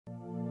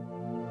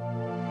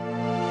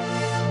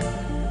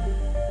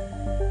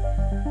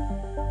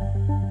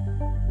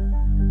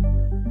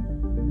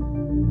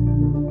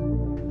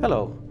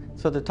Hello.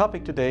 So the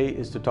topic today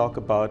is to talk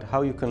about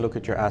how you can look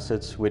at your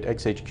assets with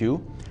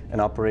XHQ, an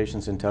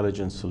operations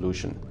intelligence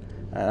solution.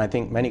 And I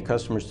think many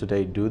customers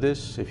today do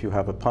this. If you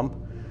have a pump,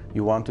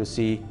 you want to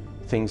see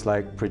things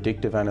like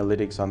predictive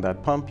analytics on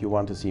that pump, you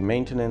want to see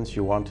maintenance,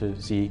 you want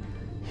to see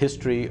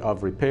history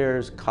of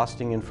repairs,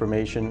 costing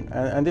information,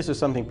 and this is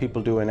something people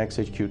do in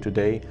XHQ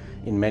today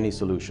in many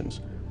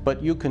solutions.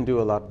 But you can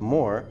do a lot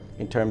more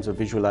in terms of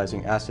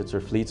visualizing assets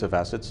or fleets of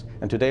assets.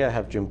 And today I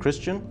have Jim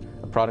Christian,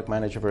 a product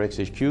manager for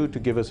XHQ, to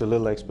give us a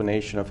little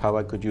explanation of how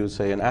I could use,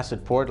 say, an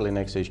asset portal in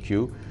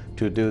XHQ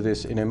to do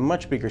this in a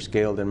much bigger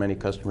scale than many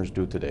customers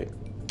do today.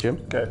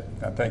 Jim? Okay,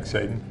 thanks,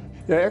 Aidan.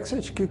 Yeah,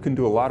 XHQ can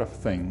do a lot of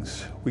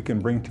things. We can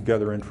bring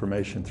together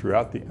information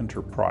throughout the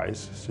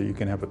enterprise, so you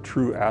can have a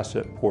true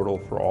asset portal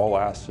for all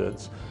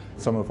assets.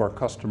 Some of our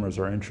customers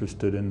are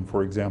interested in,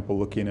 for example,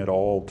 looking at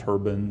all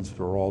turbines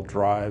or all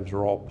drives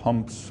or all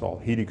pumps, all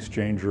heat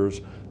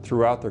exchangers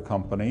throughout their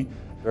company.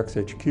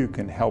 XHQ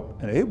can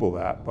help enable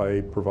that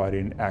by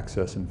providing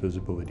access and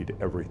visibility to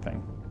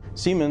everything.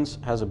 Siemens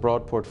has a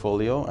broad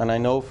portfolio, and I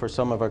know for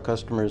some of our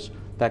customers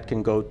that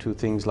can go to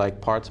things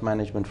like parts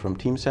management from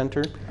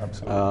Teamcenter,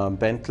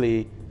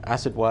 Bentley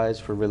AssetWise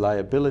for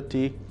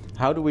reliability.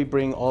 How do we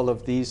bring all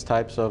of these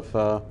types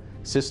of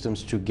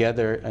systems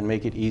together and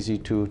make it easy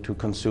to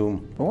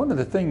consume? Well, one of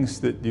the things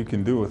that you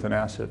can do with an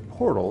asset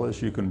portal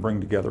is you can bring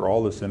together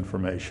all this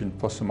information,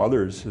 plus some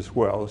others as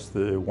well as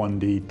the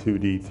 1D,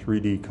 2D,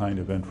 3D kind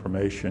of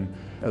information.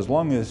 As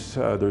long as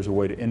there's a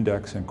way to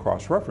index and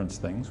cross-reference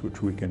things,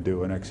 which we can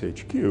do in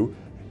XHQ,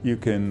 you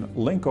can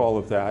link all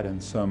of that in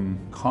some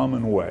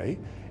common way.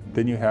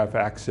 Then you have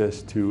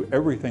access to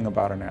everything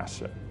about an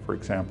asset. For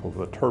example,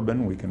 the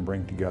turbine, we can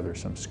bring together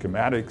some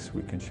schematics,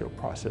 we can show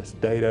process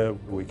data,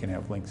 we can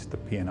have links to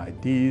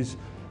PNIDs,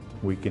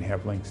 we can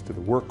have links to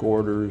the work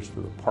orders, to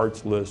the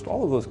parts list.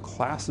 All of those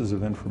classes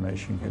of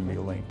information can be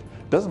linked.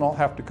 It doesn't all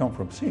have to come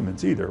from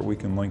Siemens either. We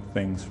can link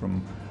things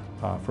from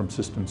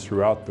systems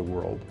throughout the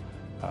world,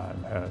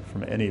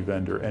 from any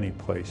vendor, any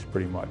place,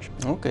 pretty much.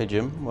 Okay,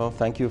 Jim. Well,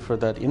 thank you for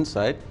that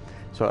insight.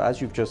 So as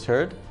you've just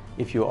heard,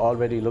 if you're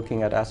already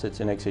looking at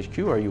assets in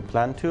XHQ or you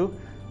plan to,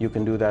 you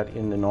can do that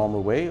in the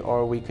normal way,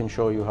 or we can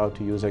show you how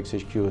to use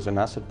XHQ as an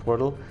asset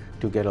portal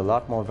to get a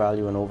lot more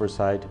value and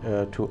oversight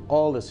to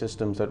all the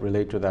systems that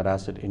relate to that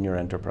asset in your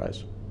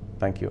enterprise.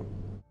 Thank you.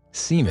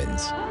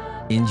 Siemens,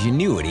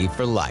 ingenuity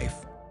for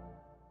life.